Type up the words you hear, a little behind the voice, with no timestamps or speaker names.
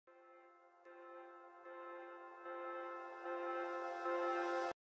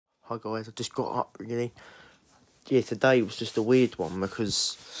Hi guys, I just got up really. Yeah, today was just a weird one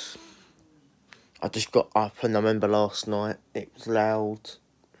because I just got up and I remember last night it was loud.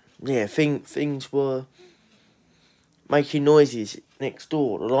 Yeah, things were making noises next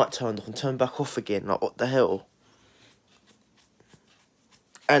door. The light turned off and turned back off again. Like, what the hell?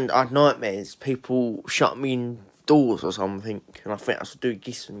 And I had nightmares. People shut me indoors or something. And I think that's to do with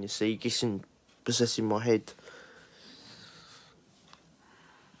Gison, you see. Gison possessing my head.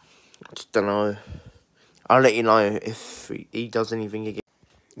 I just don't know. I'll let you know if he does anything again.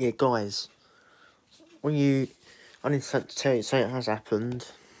 Yeah, guys. I need to tell you something has happened.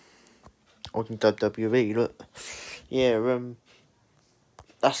 On WWE, look. Yeah,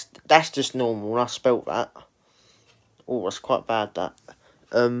 that's just normal. I spelt that. Oh, that's quite bad, that.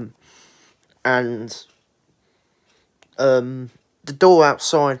 And the door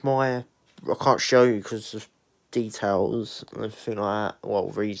outside I can't show you because of details and everything like that. Well,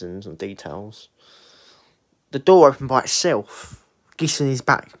 reasons and details. The door opened by itself. Gison is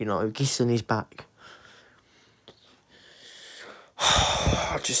back, you know. Gison is back.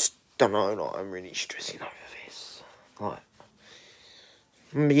 I just don't know. Like, I'm really stressing over this. Like, I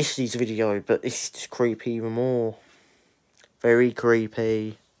remember yesterday's video, but this is just creepy even more. Very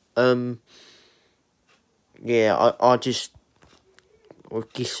creepy. Yeah, I just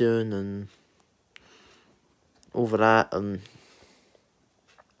with Gison and all of that, and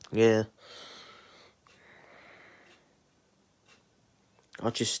yeah, I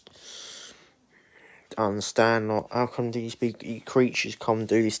just don't understand. Like, how come these big creatures come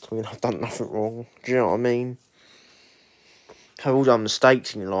do this to me and I've done nothing wrong? Do you know what I mean? I've all done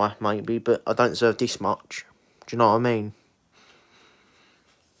mistakes in life, maybe, but I don't deserve this much. Do you know what I mean?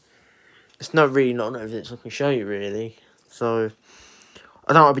 It's not evidence I can show you, really. So,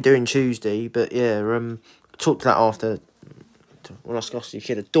 I don't know what I'll be doing Tuesday, but yeah, talk to that after. When I discussed this,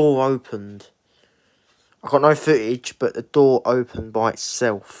 yeah, the door opened. I got no footage, but the door opened by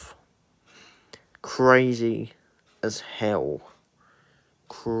itself. Crazy as hell.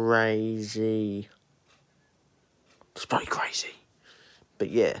 Crazy. It's pretty crazy.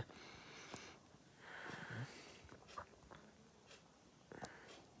 But yeah.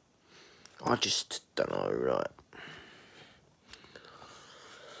 I just don't know, right?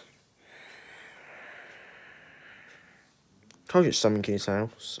 Told you it's something in his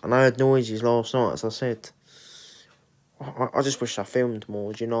house. And I heard noises last night, as I said. I just wish I filmed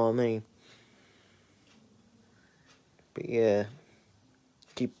more, do you know what I mean? But yeah.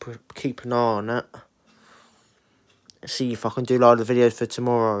 Keep an eye on that. See if I can do a lot of the videos for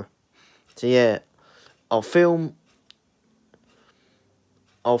tomorrow. So yeah. I'll film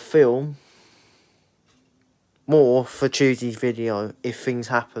more for Tuesday's video if things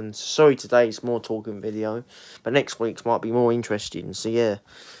happen. Sorry, today's more talking video, but next week's might be more interesting. So yeah,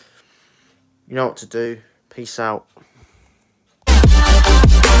 you know what to do. Peace out.